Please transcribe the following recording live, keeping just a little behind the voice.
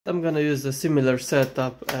I'm gonna use a similar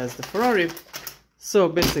setup as the Ferrari. So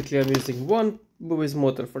basically I'm using one BuWizz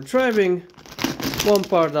motor for driving, one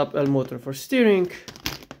powered up L motor for steering,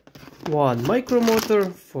 one micro motor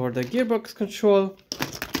for the gearbox control,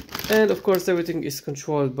 and of course everything is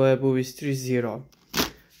controlled by BuWizz 3.0.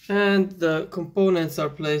 And the components are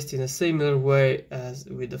placed in a similar way as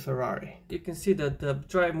with the Ferrari. You can see that the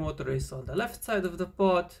drive motor is on the left side of the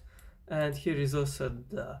pod, and here is also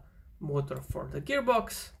the motor for the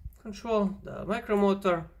gearbox control, the micro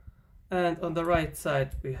motor, and on the right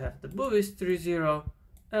side we have the BuWizz 3.0,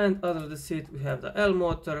 and under the seat we have the L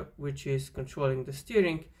motor, which is controlling the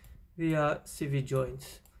steering via CV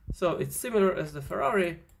joints. So it's similar as the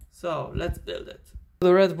Ferrari, so let's build it.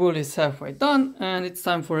 The Red Bull is halfway done, and it's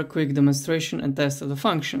time for a quick demonstration and test of the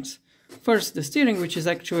functions. First, the steering, which is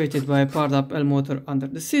actuated by a powered up L motor under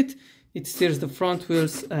the seat. It steers the front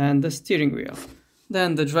wheels and the steering wheel.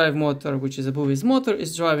 Then the drive motor, which is a BuWizz motor,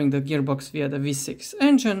 is driving the gearbox via the V6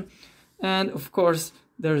 engine. And of course,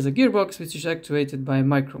 there is a gearbox which is actuated by a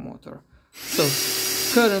micro motor. So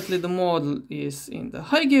currently the model is in the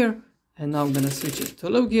high gear, and now I'm gonna switch it to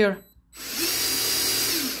low gear.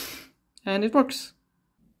 And it works.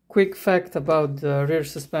 Quick fact about the rear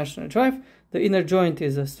suspension and drive. The inner joint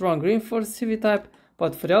is a strong reinforced CV type,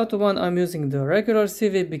 but for the auto one I'm using the regular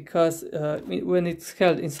CV because when it's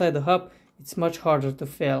held inside the hub it's much harder to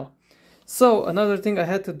fail. So another thing I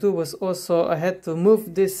had to do was also I had to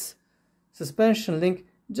move this suspension link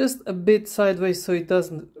just a bit sideways so it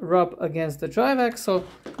doesn't rub against the drive axle,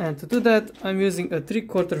 and to do that I'm using a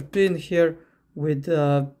 3/4 pin here with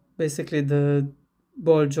basically the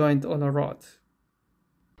ball joint on a rod.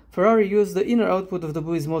 Ferrari used the inner output of the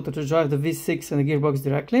BuWizz motor to drive the V6 and the gearbox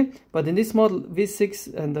directly, but in this model V6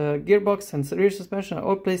 and the gearbox and rear suspension are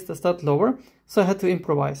all placed a stud lower, so I had to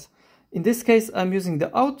improvise. In this case I'm using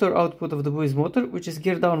the outer output of the BuWizz motor, which is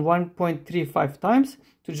geared down 1.35 times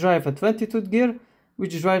to drive a 20-tooth gear,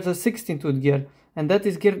 which drives a 16-tooth gear, and that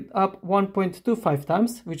is geared up 1.25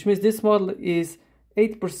 times, which means this model is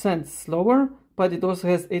 8% slower, but it also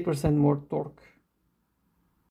has 8% more torque.